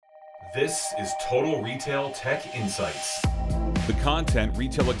This is Total Retail Tech Insights. The content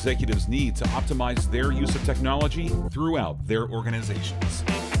retail executives need to optimize their use of technology throughout their organizations.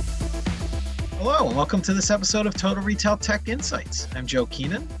 Hello, and welcome to this episode of Total Retail Tech Insights. I'm Joe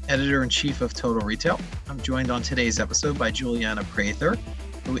Keenan, Editor-in-Chief of Total Retail. I'm joined on today's episode by Juliana Prather,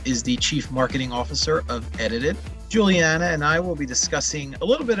 who is the Chief Marketing Officer of Edited. Juliana and I will be discussing a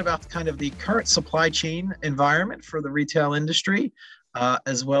little bit about kind of the current supply chain environment for the retail industry,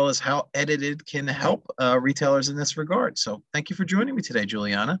 as well as how Edited can help retailers in this regard. So thank you for joining me today,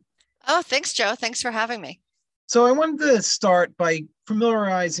 Juliana. Oh, thanks, Joe. Thanks for having me. So I wanted to start by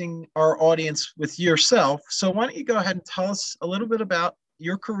familiarizing our audience with yourself. So why don't you go ahead and tell us a little bit about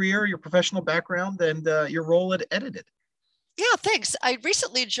your career, your professional background, and your role at Edited. Yeah, thanks. I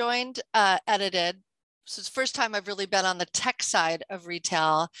recently joined Edited. So it's the first time I've really been on the tech side of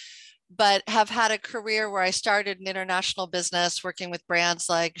retail, but have had a career where I started an international business working with brands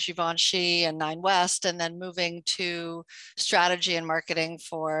like Givenchy and Nine West, and then moving to strategy and marketing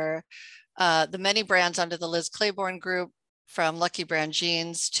for the many brands under the Liz Claiborne group, from Lucky Brand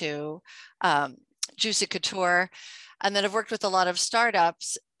Jeans to Juicy Couture. And then I've worked with a lot of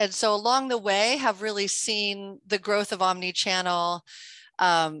startups. And so along the way, have really seen the growth of omni-channel,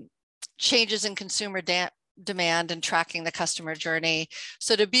 changes in consumer demand and tracking the customer journey.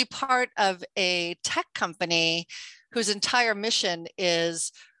 So to be part of a tech company whose entire mission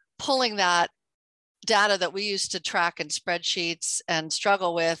is pulling that data that we used to track in spreadsheets and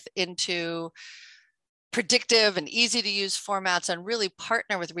struggle with into predictive and easy to use formats and really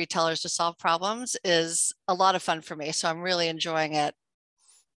partner with retailers to solve problems is a lot of fun for me. So I'm really enjoying it.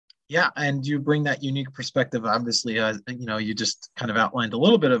 Yeah, and you bring that unique perspective. Obviously, you just kind of outlined a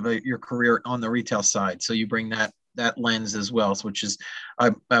little bit of your career on the retail side. So you bring that lens as well, which is,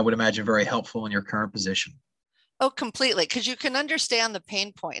 I would imagine, very helpful in your current position. Oh, completely, because you can understand the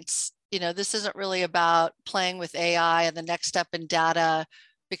pain points. This isn't really about playing with AI and the next step in data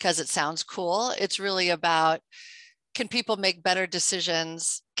because it sounds cool. It's really about, can people make better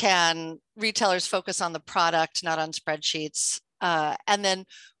decisions? Can retailers focus on the product, not on spreadsheets? And then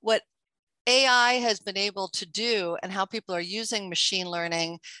what AI has been able to do and how people are using machine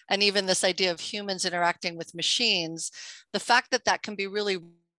learning, and even this idea of humans interacting with machines, the fact that that can be really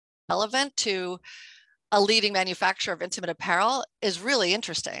relevant to a leading manufacturer of intimate apparel is really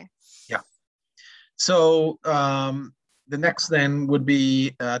interesting. Yeah. So the next then would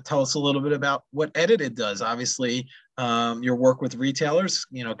be tell us a little bit about what Edited does. Obviously, your work with retailers,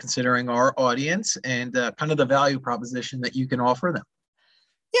 considering our audience, and kind of the value proposition that you can offer them.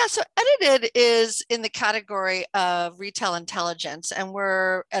 Yeah, so Edited is in the category of retail intelligence, and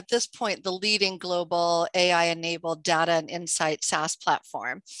we're at this point the leading global AI-enabled data and insight SaaS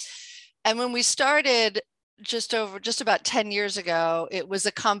platform. And when we started just about 10 years ago, it was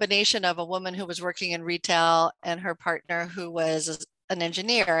a combination of a woman who was working in retail and her partner who was an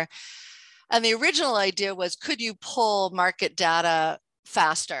engineer. And the original idea was, could you pull market data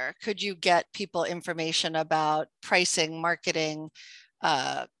faster? Could you get people information about pricing, marketing,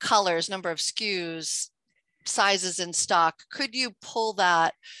 colors, number of SKUs, sizes in stock? Could you pull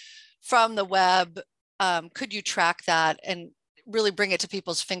that from the web? Could you track that and really bring it to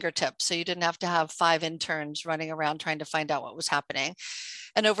people's fingertips, so you didn't have to have 5 interns running around trying to find out what was happening?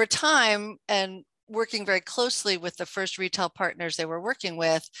 And over time, and working very closely with the first retail partners they were working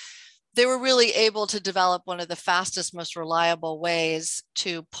with, they were really able to develop one of the fastest, most reliable ways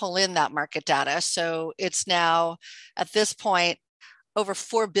to pull in that market data. So it's now, at this point, over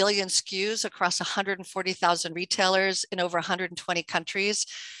 4 billion SKUs across 140,000 retailers in over 120 countries.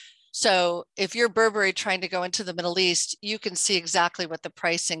 So if you're Burberry trying to go into the Middle East, you can see exactly what the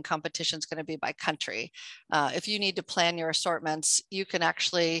pricing competition is going to be by country. If you need to plan your assortments, you can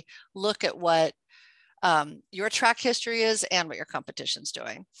actually look at what your track history is and what your competition's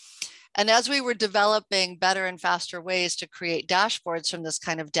doing. And as we were developing better and faster ways to create dashboards from this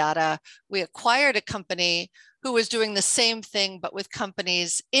kind of data, we acquired a company who was doing the same thing, but with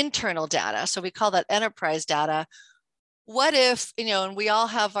companies' internal data. So we call that enterprise data. What if, and we all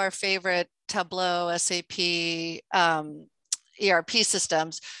have our favorite Tableau, SAP, ERP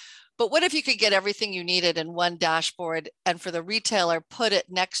systems, but what if you could get everything you needed in one dashboard, and for the retailer, put it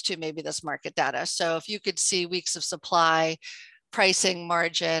next to maybe this market data? So if you could see weeks of supply, pricing,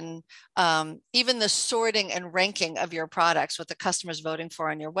 margin, even the sorting and ranking of your products, what the customer's voting for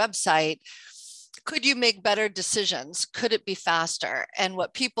on your website, could you make better decisions? Could it be faster? And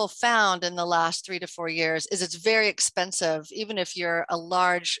what people found in the last 3 to 4 years is it's very expensive, even if you're a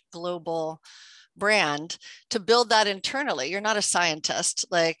large global brand, to build that internally. You're not a scientist,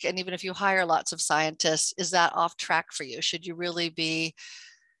 and even if you hire lots of scientists, is that off track for you? Should you really be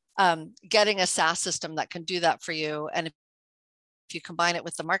getting a SaaS system that can do that for you. And if you combine it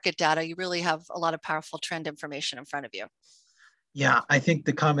with the market data, you really have a lot of powerful trend information in front of you. Yeah, I think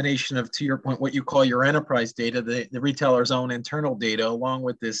the combination of, to your point, what you call your enterprise data, the retailer's own internal data, along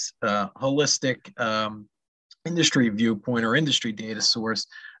with this holistic industry viewpoint or industry data source,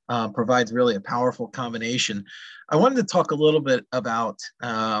 provides really a powerful combination. I wanted to talk a little bit about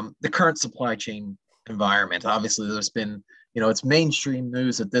the current supply chain environment. Obviously, there's been, it's mainstream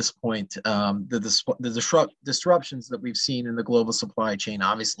news at this point. The disruptions that we've seen in the global supply chain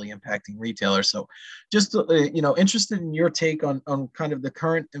obviously impacting retailers. So just, interested in your take on kind of the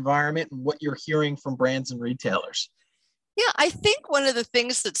current environment and what you're hearing from brands and retailers. Yeah, I think one of the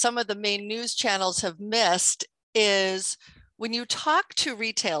things that some of the main news channels have missed is when you talk to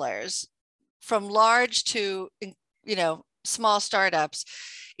retailers from large to, small startups,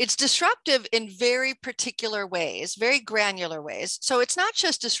 it's disruptive in very particular ways, very granular ways. So it's not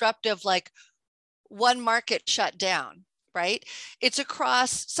just disruptive like one market shut down, right? It's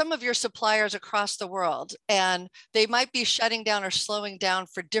across some of your suppliers across the world, and they might be shutting down or slowing down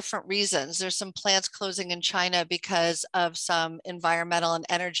for different reasons. There's some plants closing in China because of some environmental and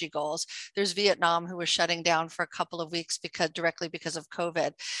energy goals. There's Vietnam, who was shutting down for a couple of weeks directly because of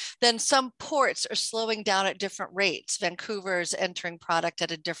COVID. Then some ports are slowing down at different rates. Vancouver's entering product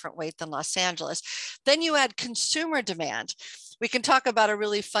at a different rate than Los Angeles. Then you add consumer demand. We can talk about a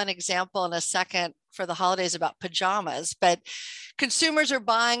really fun example in a second for the holidays about pajamas, but consumers are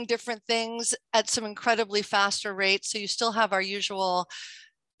buying different things at some incredibly faster rates. So you still have our usual,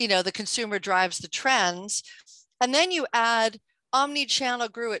 the consumer drives the trends. And then you add omni-channel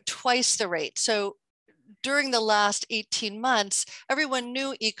grew at twice the rate. So during the last 18 months, everyone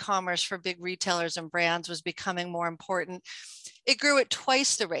knew e-commerce for big retailers and brands was becoming more important. It grew at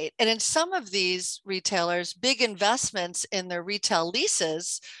twice the rate. And in some of these retailers, big investments in their retail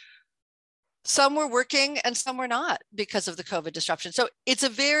leases, some were working and some were not because of the COVID disruption. So it's a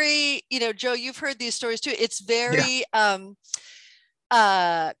very, Joe, you've heard these stories too. It's very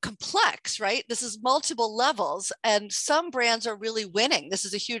complex, right? This is multiple levels, and some brands are really winning. This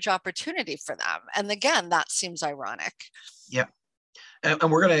is a huge opportunity for them. And again, that seems ironic. Yeah. And I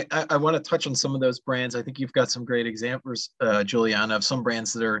want to touch on some of those brands. I think you've got some great examples, Juliana, of some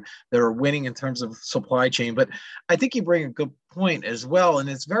brands that are winning in terms of supply chain. But I think you bring a good point as well. And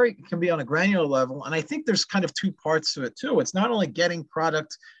it can be on a granular level. And I think there's kind of two parts to it too. It's not only getting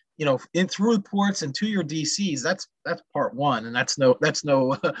product, in through ports and to your DCs. That's part one, and that's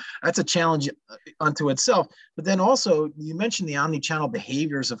a challenge unto itself. But then also, you mentioned the omni-channel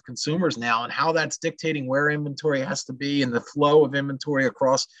behaviors of consumers now, and how that's dictating where inventory has to be and the flow of inventory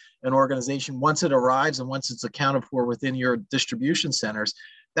across an organization once it arrives and once it's accounted for within your distribution centers.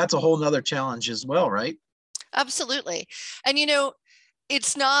 That's a whole nother challenge as well, right? Absolutely. And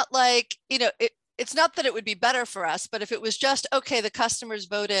it's not like it's not that it would be better for us, but if it was just, okay, the customers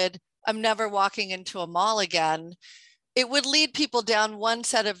voted, I'm never walking into a mall again, it would lead people down one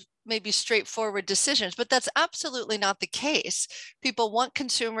set of maybe straightforward decisions, but that's absolutely not the case. People want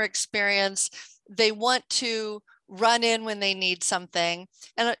consumer experience. They want to run in when they need something.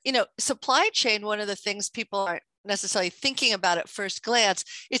 And, supply chain, one of the things people aren't necessarily thinking about at first glance,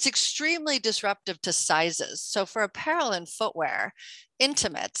 it's extremely disruptive to sizes. So for apparel and footwear,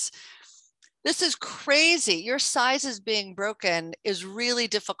 intimates, this is crazy. Your sizes being broken is really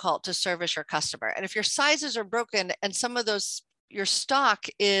difficult to service your customer. And if your sizes are broken and some of your stock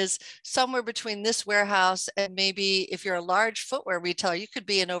is somewhere between this warehouse and maybe if you're a large footwear retailer, you could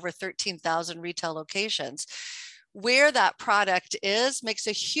be in over 13,000 retail locations. Where that product is makes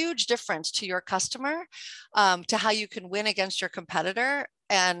a huge difference to your customer, to how you can win against your competitor.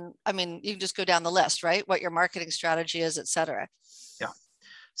 And I mean, you can just go down the list, right? What your marketing strategy is, et cetera. Yeah.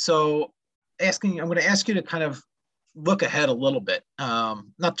 So I'm going to ask you to kind of look ahead a little bit,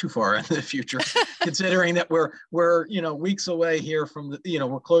 not too far into the future, considering that we're weeks away here from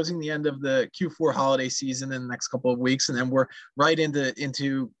we're closing the end of the Q4 holiday season in the next couple of weeks, and then we're right into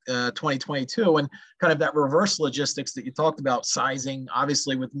 2022, and kind of that reverse logistics that you talked about, sizing.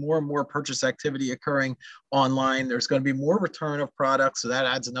 Obviously, with more and more purchase activity occurring online, there's going to be more return of products, so that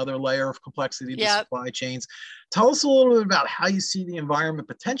adds another layer of complexity to supply chains. Tell us a little bit about how you see the environment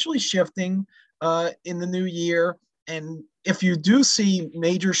potentially shifting in the new year. And if you do see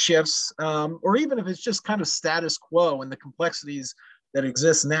major shifts, or even if it's just kind of status quo and the complexities that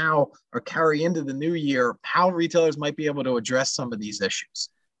exist now or carry into the new year, how retailers might be able to address some of these issues.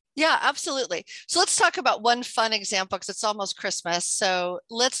 Yeah, absolutely. So let's talk about one fun example because it's almost Christmas. So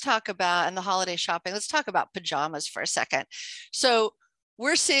let's talk about, and the holiday shopping, let's talk about pajamas for a second. So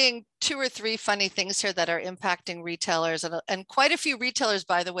we're seeing 2 or 3 funny things here that are impacting retailers, and quite a few retailers,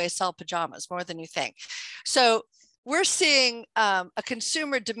 by the way, sell pajamas, more than you think. So we're seeing a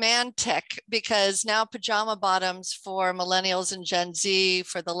consumer demand tick because now pajama bottoms for millennials and Gen Z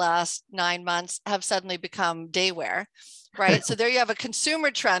for the last 9 months have suddenly become day wear, right? So there you have a consumer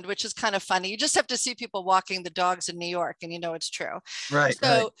trend, which is kind of funny. You just have to see people walking the dogs in New York and you know it's true. Right.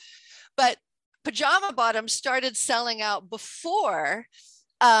 So, but pajama bottoms started selling out before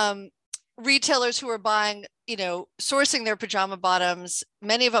retailers who were buying, sourcing their pajama bottoms,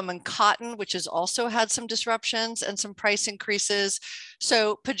 many of them in cotton, which has also had some disruptions and some price increases.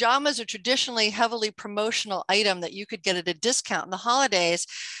 So pajamas are traditionally heavily promotional item that you could get at a discount in the holidays.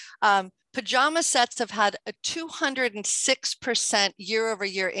 Pajama sets have had a 206%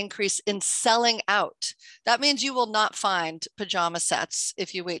 year-over-year increase in selling out. That means you will not find pajama sets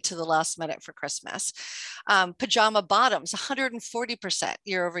if you wait to the last minute for Christmas. Pajama bottoms, 140%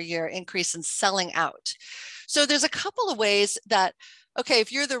 year-over-year increase in selling out. So there's a couple of ways that, okay,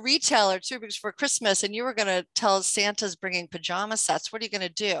 if you're the retailer 2 weeks for Christmas and you were going to tell Santa's bringing pajama sets, what are you going to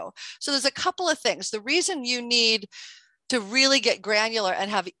do? So there's a couple of things. The reason you need to really get granular and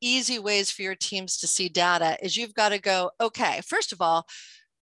have easy ways for your teams to see data is you've got to go, okay, first of all,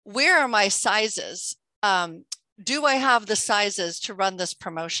 where are my sizes? Do I have the sizes to run this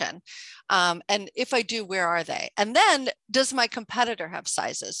promotion? And if I do, where are they? And then does my competitor have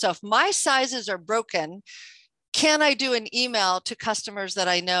sizes? So if my sizes are broken, can I do an email to customers that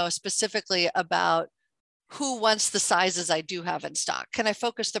I know specifically about who wants the sizes I do have in stock? Can I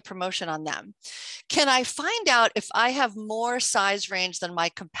focus the promotion on them? Can I find out if I have more size range than my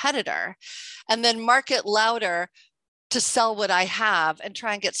competitor and then market louder to sell what I have and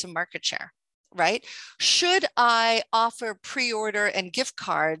try and get some market share, right? Should I offer pre-order and gift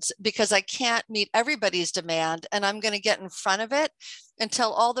cards because I can't meet everybody's demand and I'm going to get in front of it and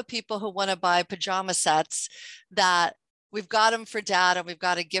tell all the people who want to buy pajama sets that we've got them for dad and we've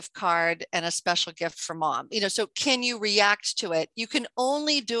got a gift card and a special gift for mom. So can you react to it? You can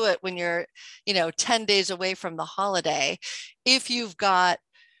only do it when you're, 10 days away from the holiday. If you've got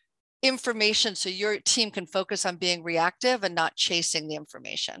information so your team can focus on being reactive and not chasing the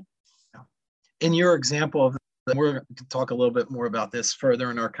information. In your example of, we're going to talk a little bit more about this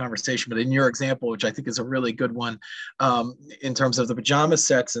further in our conversation, but in your example, which I think is a really good one, in terms of the pajama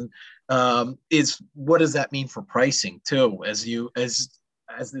sets, and is what does that mean for pricing too? As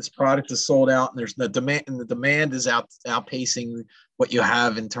this product is sold out and there's the demand, and the demand is outpacing what you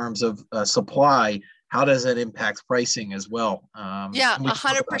have in terms of supply. How does that impact pricing as well? Yeah,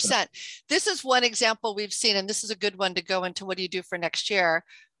 100%. This is one example we've seen, and this is a good one to go into what do you do for next year.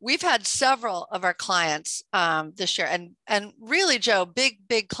 We've had several of our clients this year, and really, Joe,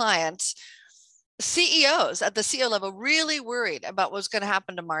 big clients, CEOs at the CEO level really worried about what's going to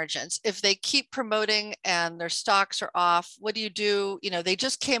happen to margins. If they keep promoting and their stocks are off, what do you do? They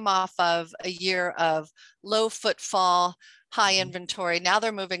just came off of a year of low footfall, high inventory. Now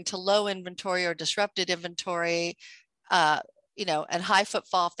they're moving to low inventory or disrupted inventory, and high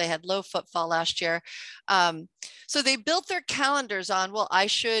footfall if they had low footfall last year. So they built their calendars on, well, I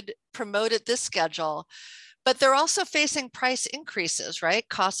should promote at this schedule, but they're also facing price increases, right?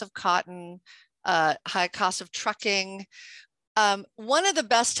 Cost of cotton, high cost of trucking. One of the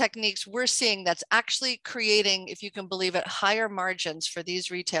best techniques we're seeing that's actually creating, if you can believe it, higher margins for these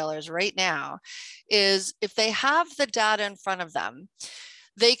retailers right now is if they have the data in front of them,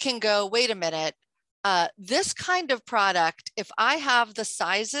 they can go, wait a minute, this kind of product, if I have the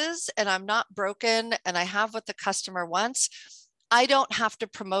sizes and I'm not broken and I have what the customer wants, I don't have to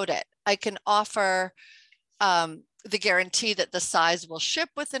promote it. I can offer the guarantee that the size will ship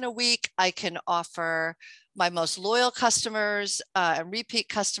within a week. I can offer my most loyal customers and repeat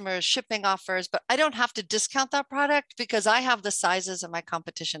customers shipping offers, but I don't have to discount that product because I have the sizes and my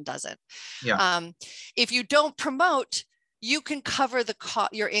competition doesn't. Yeah. If you don't promote, you can cover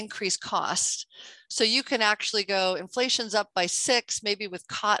your increased cost. So you can actually go, inflation's up by 6, maybe with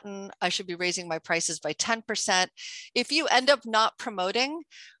cotton, I should be raising my prices by 10%. If you end up not promoting,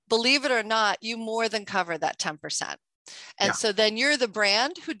 believe it or not, you more than cover that 10%. And so then you're the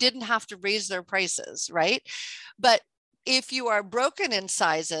brand who didn't have to raise their prices, right? But if you are broken in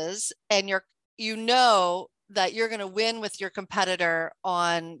sizes and you know that you're going to win with your competitor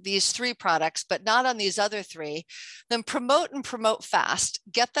on these 3 products, but not on these other 3, then promote and promote fast.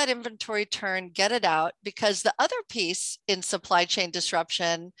 Get that inventory turn, get it out, because the other piece in supply chain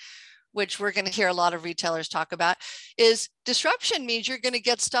disruption, which we're going to hear a lot of retailers talk about, is disruption means you're going to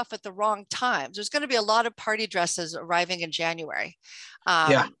get stuff at the wrong times. There's going to be a lot of party dresses arriving in January.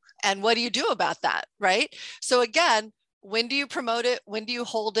 And what do you do about that, right? So again, when do you promote it? When do you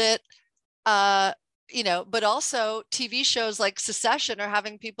hold it? But also TV shows like Succession are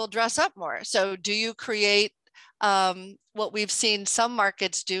having people dress up more. So do you create what we've seen some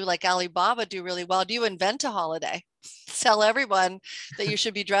markets do, like Alibaba do really well? Do you invent a holiday? Tell everyone that you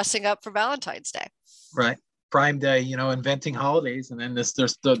should be dressing up for Valentine's Day. Right. Prime Day, inventing holidays, and then there's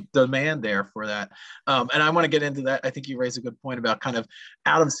the demand there for that. And I want to get into that. I think you raised a good point about kind of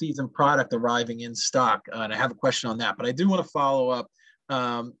out of season product arriving in stock. And I have a question on that, but I do want to follow up.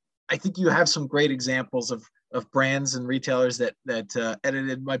 I think you have some great examples of brands and retailers that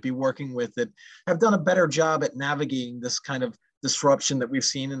Edited might be working with that have done a better job at navigating this kind of disruption that we've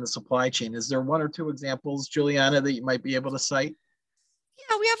seen in the supply chain. Is there one or two examples, Juliana, that you might be able to cite?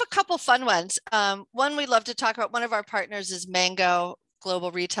 Yeah, we have a couple fun ones. One we love to talk about, one of our partners is Mango,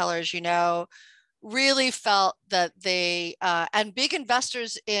 global retailers, really felt that they, and big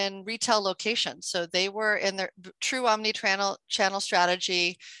investors in retail locations. So they were in their true omni-channel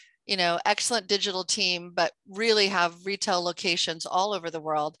strategy, excellent digital team, but really have retail locations all over the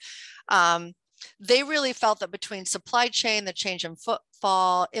world. They really felt that between supply chain, the change in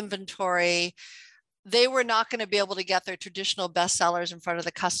footfall, inventory, they were not going to be able to get their traditional bestsellers in front of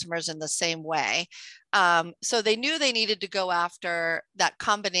the customers in the same way. So they knew they needed to go after that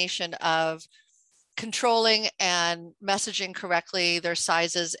combination of controlling and messaging correctly their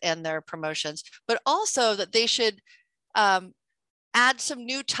sizes and their promotions, but also that they should add some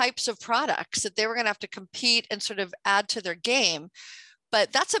new types of products that they were going to have to compete and sort of add to their game.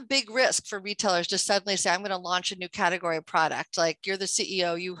 But that's a big risk for retailers to suddenly say, I'm going to launch a new category of product. Like, you're the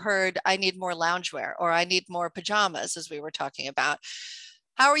CEO, you heard I need more loungewear, or I need more pajamas, as we were talking about.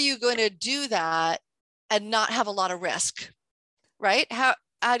 How are you going to do that and not have a lot of risk, right?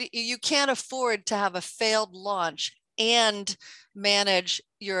 You can't afford to have a failed launch and manage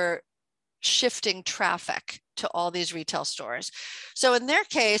your shifting traffic to all these retail stores. So in their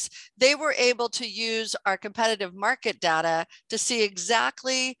case, they were able to use our competitive market data to see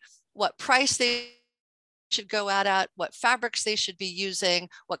exactly what price they should go at what fabrics they should be using,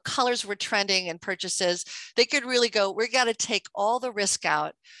 what colors were trending in purchases. They could really go, we got to take all the risk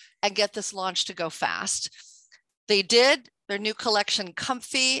out and get this launch to go fast. They did. Their new collection,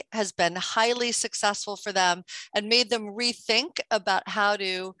 Comfy, has been highly successful for them and made them rethink about how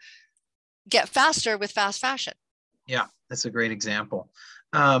to get faster with fast fashion. Yeah, that's a great example.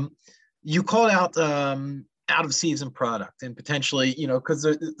 You called out of season product, and potentially, because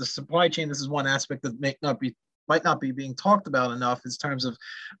the supply chain, this is one aspect that might not be being talked about enough in terms of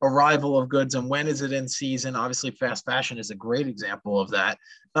arrival of goods and when is it in season. Obviously, fast fashion is a great example of that.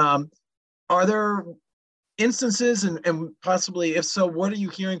 Are there instances, and possibly if so, what are you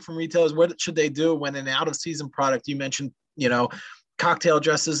hearing from retailers? What should they do when an out of season product, you mentioned, cocktail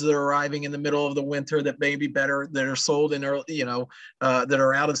dresses that are arriving in the middle of the winter that may be better, that are sold in early, that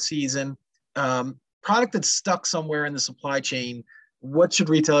are out of season, product that's stuck somewhere in the supply chain. What should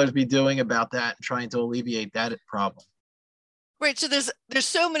retailers be doing about that and trying to alleviate that problem? Right. So there's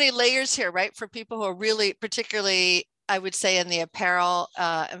so many layers here, right? For people who are really, particularly, I would say, in the apparel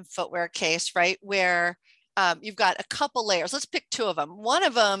and footwear case, right, where you've got a couple layers. Let's pick two of them. One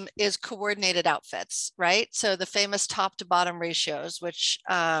of them is coordinated outfits, right? So the famous top to bottom ratios, which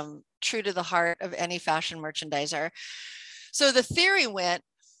true to the heart of any fashion merchandiser. So the theory went,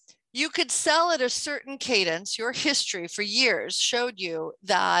 you could sell at a certain cadence. Your history for years showed you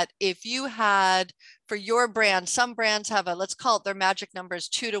that if you had, for your brand, some brands have let's call it their magic numbers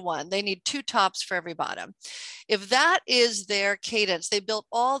 2-to-1. They need 2 tops for every bottom. If that is their cadence, they built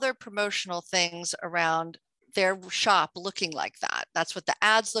all their promotional things around their shop looking like that. That's what the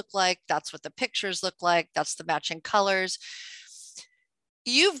ads look like. That's what the pictures look like. That's the matching colors.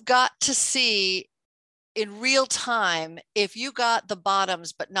 You've got to see in real time if you got the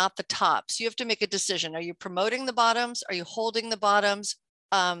bottoms but not the tops. You have to make a decision. Are you promoting the bottoms? Are you holding the bottoms?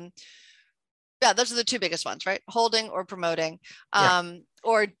 Yeah, those are the two biggest ones, right? Holding or promoting,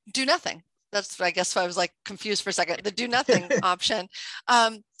 or do nothing. That's, I guess, why I was like confused for a second. The do nothing option.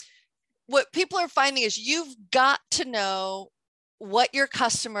 What people are finding is you've got to know what your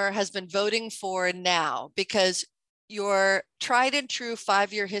customer has been voting for now, because your tried and true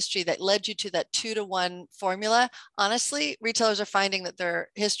 5-year history that led you to that 2-to-1 formula, honestly, retailers are finding that their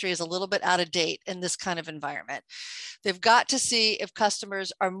history is a little bit out of date in this kind of environment. They've got to see if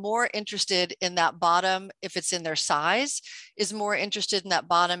customers are more interested in that bottom, if it's in their size, is more interested in that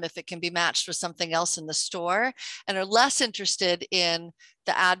bottom if it can be matched with something else in the store, and are less interested in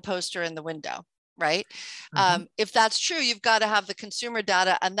the ad poster in the window, right? Mm-hmm. If that's true, you've got to have the consumer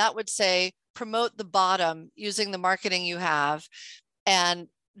data, and that would say, promote the bottom using the marketing you have, and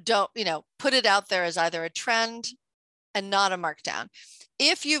don't, put it out there as either a trend and not a markdown.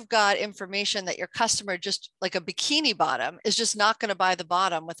 If you've got information that your customer, just like a bikini bottom, is just not going to buy the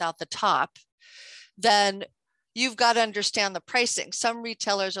bottom without the top, then you've got to understand the pricing. Some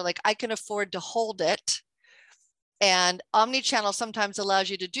retailers are like, I can afford to hold it. And omnichannel sometimes allows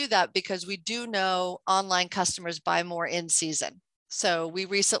you to do that because we do know online customers buy more in season. So we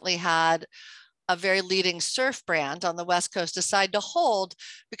recently had a very leading surf brand on the West Coast decide to hold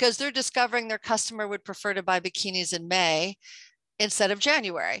because they're discovering their customer would prefer to buy bikinis in May instead of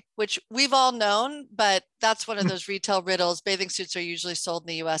January, which we've all known, but that's one of those retail riddles. Bathing suits are usually sold in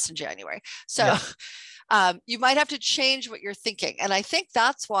the US in January. So you might have to change what you're thinking. And I think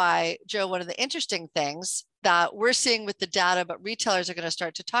that's why, Joe, one of the interesting things that we're seeing with the data, but retailers are going to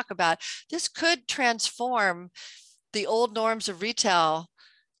start to talk about, this could transform the old norms of retail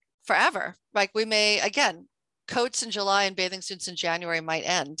forever. Like we may, again, coats in July and bathing suits in January might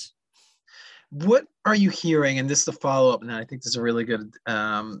end. What are you hearing? And this is the follow-up, and I think this is a really good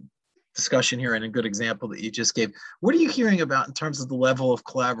discussion here and a good example that you just gave. What are you hearing about in terms of the level of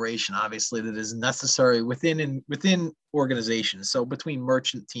collaboration, obviously, that is necessary within organizations? So between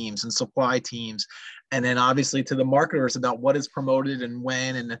merchant teams and supply teams, and then obviously to the marketers about what is promoted and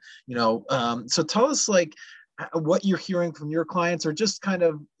when, and so tell us like what you're hearing from your clients, or just kind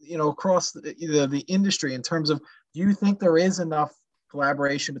of across the industry in terms of, do you think there is enough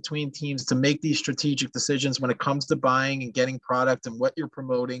collaboration between teams to make these strategic decisions when it comes to buying and getting product and what you're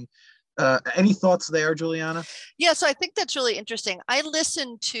promoting? Any thoughts there, Juliana? Yeah, so I think that's really interesting. I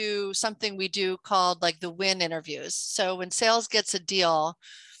listen to something we do called like the win interviews. So when sales gets a deal,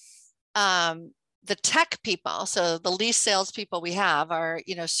 the tech people, so the least salespeople we have are,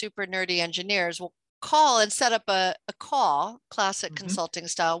 super nerdy engineers, will call and set up a call, classic consulting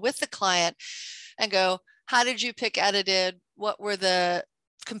style, with the client and go, how did you pick Edited? What were the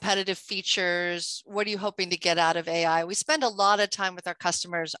competitive features? What are you hoping to get out of AI? We spend a lot of time with our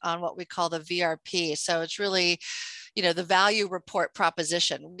customers on what we call the VRP. So it's really, the value report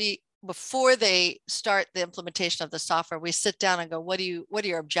proposition. Before they start the implementation of the software, we sit down and go, what are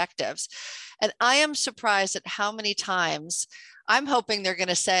your objectives? And I am surprised at how many times I'm hoping they're going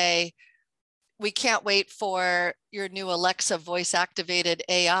to say, we can't wait for your new Alexa voice activated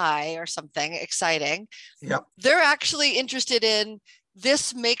AI or something exciting. Yep. They're actually interested in,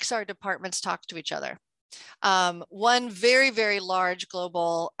 this makes our departments talk to each other. One very, very large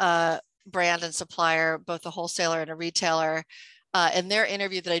global brand and supplier, both a wholesaler and a retailer, in their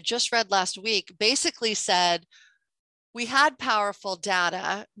interview that I just read last week, basically said, we had powerful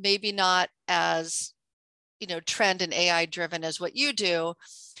data, maybe not as trend and AI driven as what you do,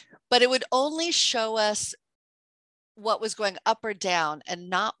 but it would only show us what was going up or down and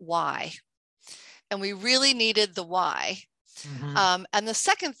not why. And we really needed the why. And the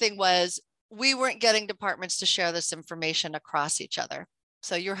second thing was, we weren't getting departments to share this information across each other.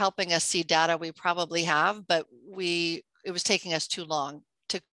 So you're helping us see data we probably have, but it was taking us too long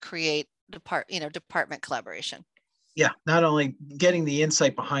to create department collaboration. Yeah, not only getting the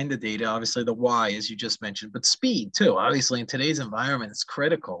insight behind the data, obviously the why, as you just mentioned, but speed too. Obviously, in today's environment, it's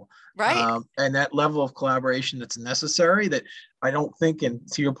critical. Right. And that level of collaboration that's necessary, that I don't think, and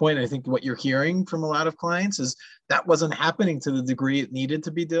to your point, I think what you're hearing from a lot of clients is that wasn't happening to the degree it needed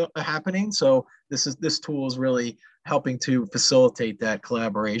to be happening. So this tool is really helping to facilitate that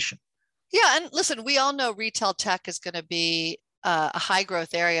collaboration. Yeah, and listen, we all know retail tech is going to be a high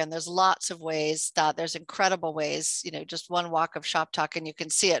growth area, and there's lots of ways that there's incredible ways, just one walk of Shop Talk and you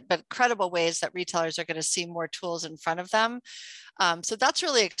can see it, but incredible ways that retailers are going to see more tools in front of them. So that's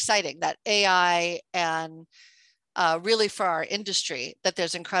really exciting, that AI and really for our industry, that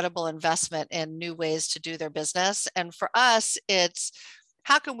there's incredible investment in new ways to do their business. And for us, it's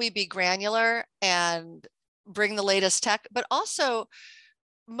how can we be granular and bring the latest tech, but also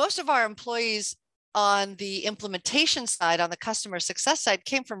most of our employees on the implementation side, on the customer success side,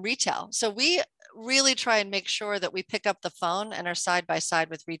 came from retail. So we really try and make sure that we pick up the phone and are side by side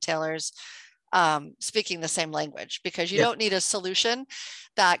with retailers speaking the same language, because you don't need a solution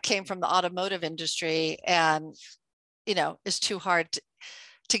that came from the automotive industry and is too hard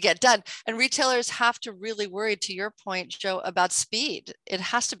to get done. And retailers have to really worry, to your point, Joe, about speed. It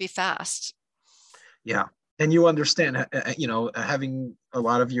has to be fast. Yeah. And you understand, having a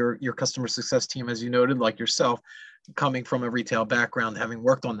lot of your customer success team, as you noted, like yourself, coming from a retail background, having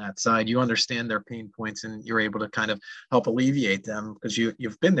worked on that side, you understand their pain points and you're able to kind of help alleviate them because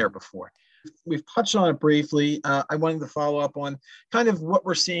you've been there before. We've touched on it briefly. I wanted to follow up on kind of what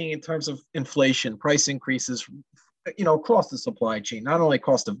we're seeing in terms of inflation, price increases, across the supply chain, not only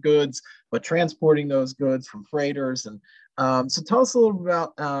cost of goods, but transporting those goods from freighters. And So tell us a little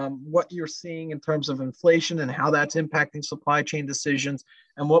about what you're seeing in terms of inflation and how that's impacting supply chain decisions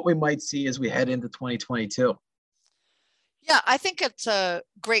and what we might see as we head into 2022. Yeah, I think it's a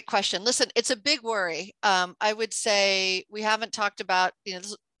great question. Listen, it's a big worry. I would say we haven't talked about,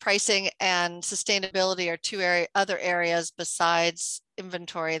 pricing and sustainability are other areas besides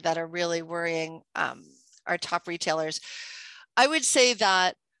inventory that are really worrying our top retailers. I would say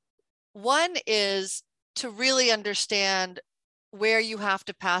that one is to really understand where you have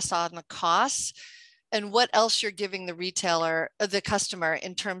to pass on the costs and what else you're giving the customer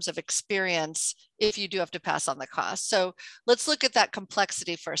in terms of experience if you do have to pass on the cost. So let's look at that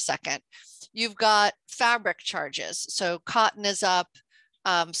complexity for a second. You've got fabric charges. So cotton is up,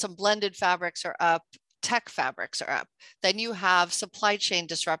 some blended fabrics are up, tech fabrics are up. Then you have supply chain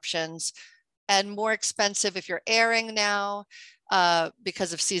disruptions and more expensive if you're airing now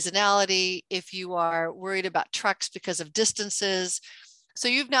because of seasonality, if you are worried about trucks because of distances. So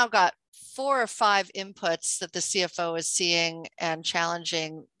you've now got 4 or 5 inputs that the CFO is seeing and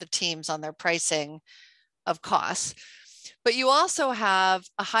challenging the teams on their pricing of costs. But you also have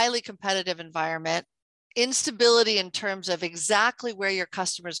a highly competitive environment, instability in terms of exactly where your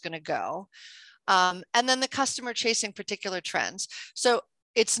customer is going to go, and then the customer chasing particular trends. So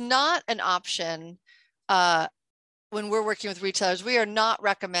it's not an option when we're working with retailers. We are not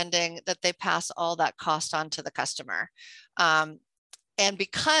recommending that they pass all that cost on to the customer. And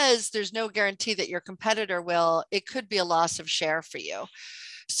because there's no guarantee that your competitor will, it could be a loss of share for you.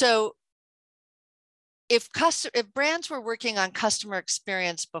 So if brands were working on customer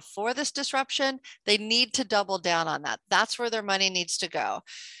experience before this disruption, they need to double down on that. That's where their money needs to go.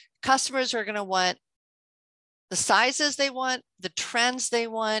 Customers are going to want the sizes they want, the trends they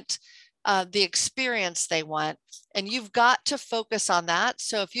want, the experience they want, and you've got to focus on that.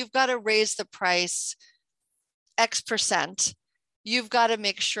 So if you've got to raise the price X%, you've got to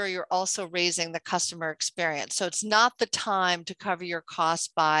make sure you're also raising the customer experience. So it's not the time to cover your costs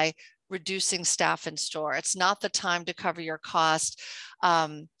by reducing staff in store. It's not the time to cover your cost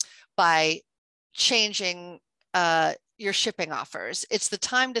by changing your shipping offers. It's the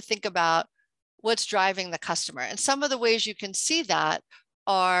time to think about what's driving the customer. And some of the ways you can see that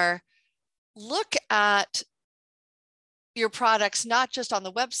are look at your products, not just on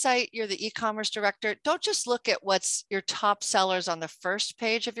the website. You're the e-commerce director. Don't just look at what's your top sellers on the first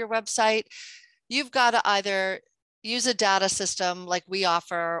page of your website. You've got to either use a data system like we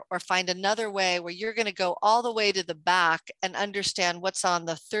offer or find another way where you're going to go all the way to the back and understand what's on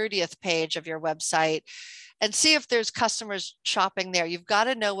the 30th page of your website and see if there's customers shopping there. You've got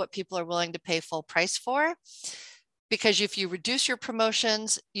to know what people are willing to pay full price for. Because if you reduce your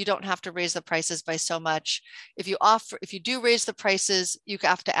promotions, you don't have to raise the prices by so much. If you do raise the prices, you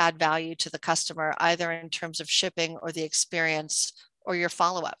have to add value to the customer, either in terms of shipping or the experience or your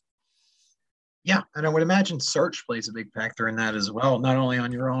follow-up. Yeah, and I would imagine search plays a big factor in that as well, not only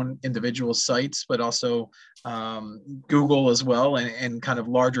on your own individual sites, but also Google as well, and kind of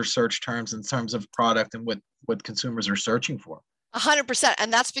larger search terms in terms of product and what consumers are searching for. 100%,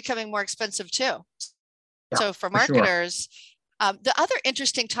 and that's becoming more expensive too. Yeah, so for marketers, the other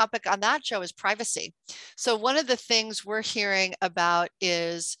interesting topic on that, Joe, is privacy. So one of the things we're hearing about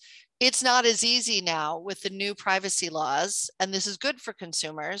is it's not as easy now with the new privacy laws, and this is good for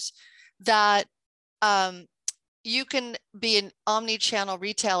consumers, that you can be an omni-channel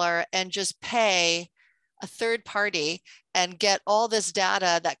retailer and just pay a third party and get all this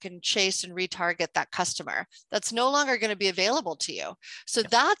data that can chase and retarget that customer. That's no longer going to be available to you. So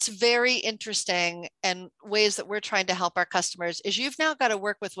that's very interesting, and ways that we're trying to help our customers is you've now got to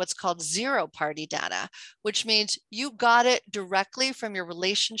work with what's called zero-party data, which means you got it directly from your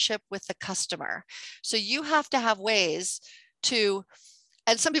relationship with the customer. So you have to have ways to,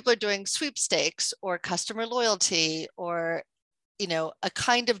 and some people are doing sweepstakes or customer loyalty or a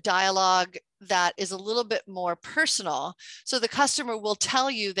kind of dialogue that is a little bit more personal. So the customer will tell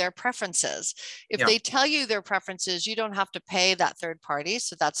you their preferences. If they tell you their preferences, you don't have to pay that third party.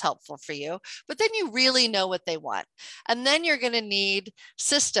 So that's helpful for you. But then you really know what they want. And then you're going to need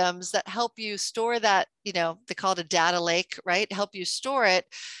systems that help you store that, they call it a data lake, right? Help you store it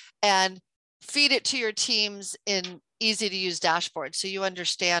and feed it to your teams in easy to use dashboards. So you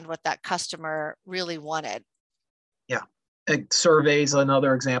understand what that customer really wanted. Yeah. Surveys,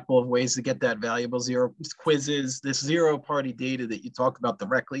 another example of ways to get that valuable quizzes, this zero-party data that you talk about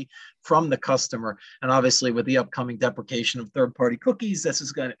directly from the customer. And obviously with the upcoming deprecation of third-party cookies,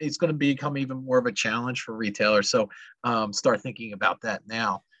 it's going to become even more of a challenge for retailers. So start thinking about that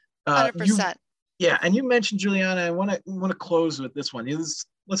now. 100%. Yeah, and you mentioned, Juliana, I want to close with this one.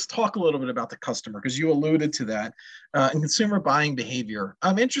 Let's talk a little bit about the customer, because you alluded to that and consumer buying behavior.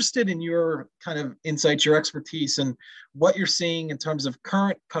 I'm interested in your kind of insights, your expertise, and what you're seeing in terms of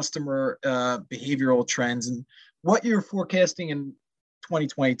current customer behavioral trends and what you're forecasting in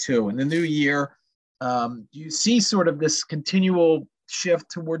 2022 in the new year. Do you see sort of this continual shift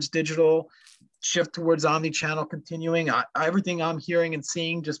towards digital, shift towards omni-channel continuing? Everything I'm hearing and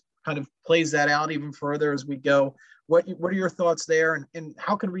seeing just kind of plays that out even further as we go. What are your thoughts there, and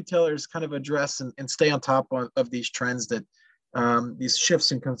how can retailers kind of address and stay on top of these trends, that these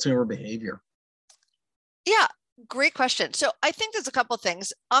shifts in consumer behavior? Yeah, great question. So I think there's a couple of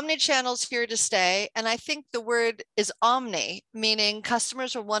things. Omnichannel's here to stay, and I think the word is omni, meaning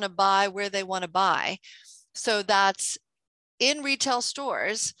customers will want to buy where they want to buy. So that's in retail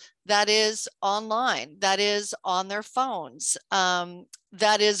stores, that is online, that is on their phones,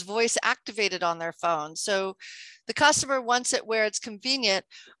 that is voice activated on their phone. So the customer wants it where it's convenient.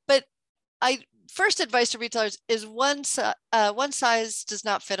 But first advice to retailers is one size does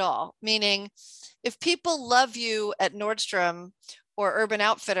not fit all, meaning if people love you at Nordstrom or Urban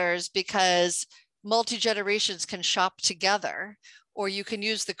Outfitters because multi-generations can shop together, or you can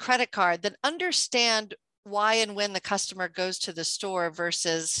use the credit card, then understand why and when the customer goes to the store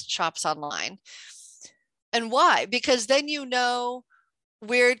versus shops online. And why? Because then you know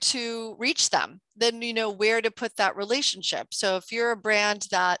where to reach them. Then you know where to put that relationship. So if you're a brand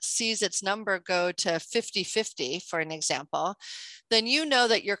that sees its number go to 50-50, for an example, then you know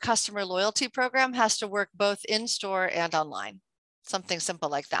that your customer loyalty program has to work both in store and online. Something simple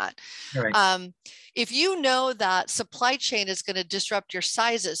like that. Right. If you know that supply chain is going to disrupt your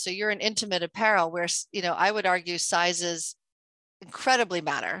sizes, so you're in intimate apparel where, I would argue sizes incredibly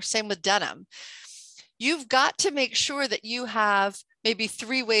matter. Same with denim. You've got to make sure that you have maybe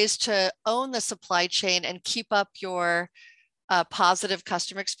 3 ways to own the supply chain and keep up your positive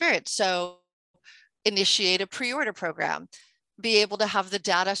customer experience. So initiate a pre-order program, be able to have the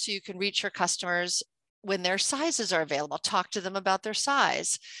data so you can reach your customers when their sizes are available, talk to them about their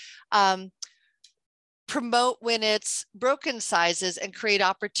size, promote when it's broken sizes, and create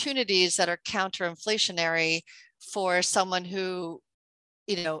opportunities that are counter-inflationary for someone who,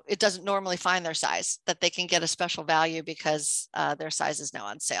 it doesn't normally find their size, that they can get a special value because their size is now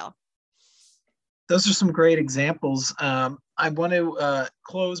on sale. Those are some great examples. I want to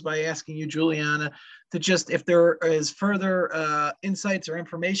close by asking you, Juliana, to just, if there is further insights or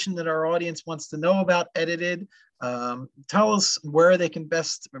information that our audience wants to know about Edited, tell us where they can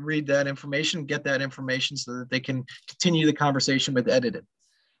best read that information, get that information so that they can continue the conversation with Edited.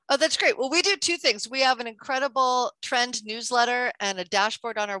 Oh, that's great. Well, we do 2 things. We have an incredible trend newsletter and a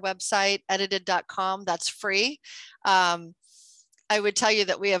dashboard on our website, edited.com. That's free. I would tell you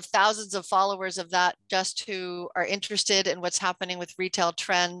that we have thousands of followers of that just who are interested in what's happening with retail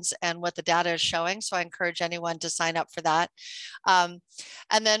trends and what the data is showing. So I encourage anyone to sign up for that. And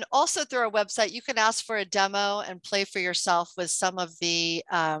then also through our website, you can ask for a demo and play for yourself with some of the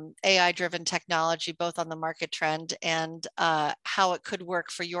AI-driven technology, both on the market trend and how it could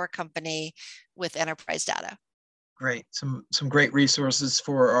work for your company with enterprise data. Great. Some great resources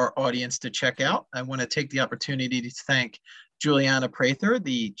for our audience to check out. I want to take the opportunity to thank Juliana Prather,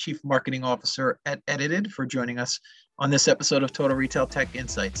 the Chief Marketing Officer at Edited, for joining us on this episode of Total Retail Tech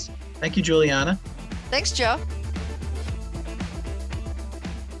Insights. Thank you, Juliana. Thanks, Joe.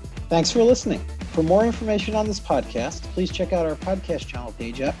 Thanks for listening. For more information on this podcast, please check out our podcast channel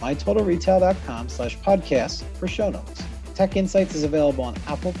page at mytotalretail.com/podcast for show notes. Tech Insights is available on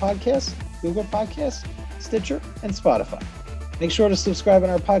Apple Podcasts, Google Podcasts, Stitcher, and Spotify. Make sure to subscribe on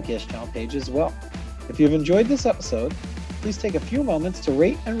our podcast channel page as well. If you've enjoyed this episode, please take a few moments to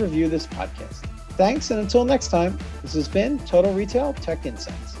rate and review this podcast. Thanks, and until next time, this has been Total Retail Tech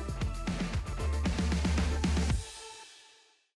Insights.